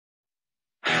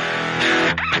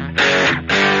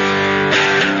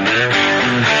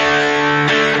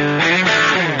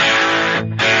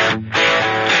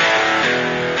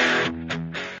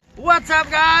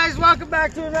guys? Welcome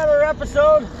back to another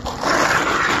episode.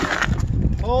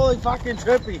 Holy fucking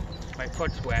trippy. My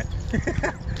foot's wet.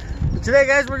 Today,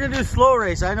 guys, we're gonna do a slow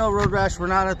race. I know Road Rash, we're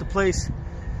not at the place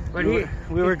But we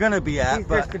were gonna be at, he's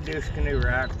but just a douche canoe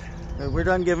wrecked. we're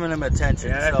done giving him attention.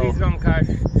 Yeah, so. if he's gonna cause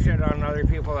shit on other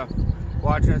people that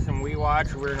watch us and we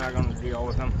watch, we're not gonna deal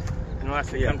with him.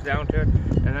 Unless it comes down to it,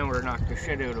 and then we're knock the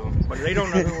shit out of them. But they don't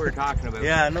know who we're talking about.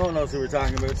 Yeah, no one knows who we're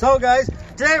talking about. So, guys,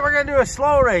 today we're going to do a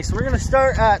slow race. We're going to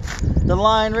start at the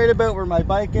line right about where my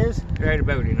bike is. Right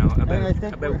about, you know.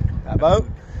 About.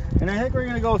 And I think we're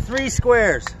going to go 3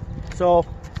 squares. So,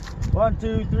 1,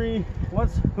 2, 3.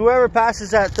 Whoever passes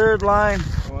that third line.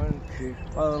 1, 2.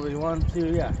 Probably 1,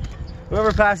 2, yeah.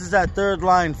 Whoever passes that third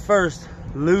line first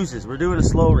loses. We're doing a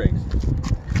slow race.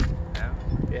 Yeah.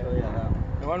 So, yeah.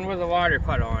 The one with the water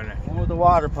puddle on it. One with the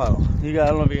water puddle. I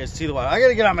don't know if you guys see the water. I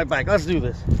gotta get on my bike. Let's do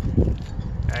this.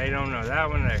 I don't know. That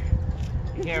one there.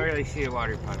 You can't really see the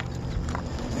water puddle.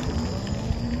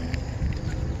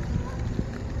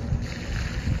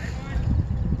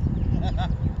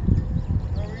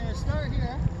 So we're gonna start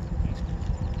here.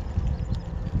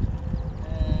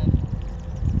 And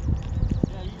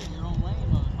yeah, you get your own lane,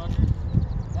 motherfucker.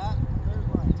 That third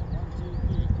line. 1, 2,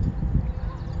 3.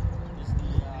 Is the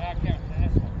Not counting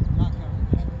this one. not counting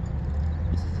this one.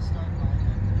 This is the start line.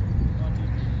 1, 2,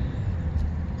 3.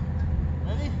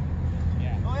 Ready?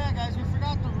 Yeah. Oh yeah, guys, we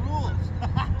forgot the rules.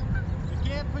 You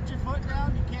can't put your foot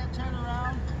down. You can't turn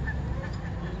around.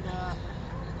 And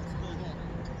let's go ahead.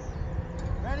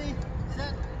 Ready,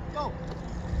 set, go.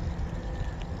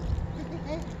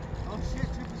 Oh shit,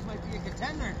 Trippies might be a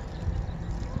contender.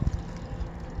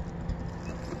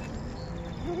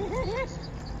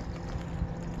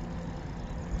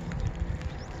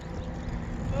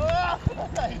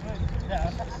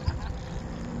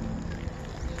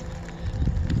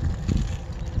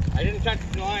 I didn't touch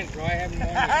the line, so I have no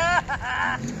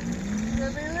idea. You're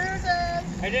gonna be losing.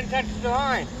 I didn't touch the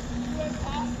line. You went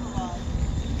past the line.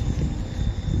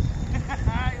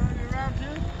 You wanna do round 2?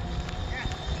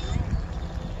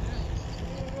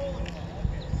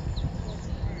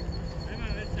 I'm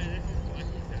on this side, this is the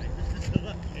lucky side. This is the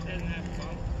lucky. It doesn't have a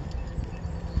bump.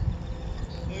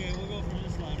 Okay, we'll go from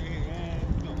this line right here.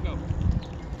 Go. Go.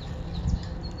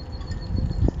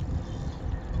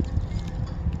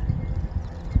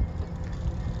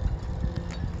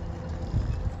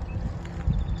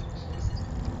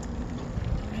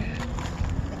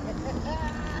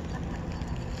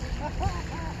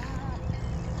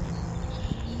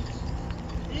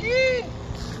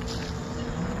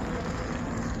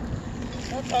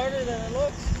 That's harder than it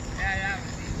looks. Yeah.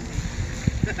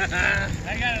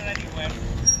 I gotta let you win.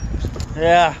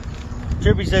 Yeah.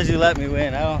 Trippy says he let me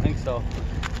win. I don't think so.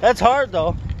 That's hard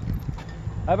though.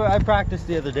 I practiced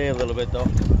the other day a little bit though.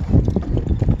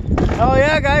 Oh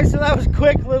yeah, guys, so that was a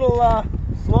quick little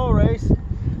slow race.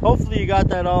 Hopefully you got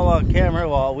that all on camera.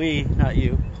 Well, we, not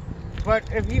you. But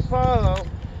if you follow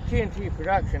TNT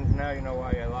Productions, now you know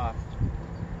why I lost.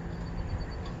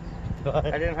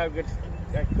 I didn't have good.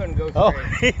 I couldn't go straight. Oh,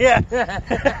 yeah.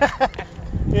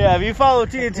 Yeah, if you follow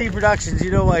TNT Productions, you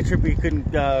know why Trippy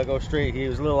couldn't go straight. He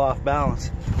was a little off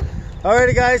balance.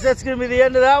 Alrighty, guys, that's going to be the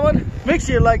end of that one. Make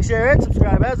sure you like, share, and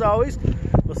subscribe as always.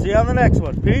 We'll see you on the next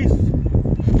one. Peace.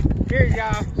 Cheers,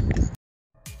 y'all.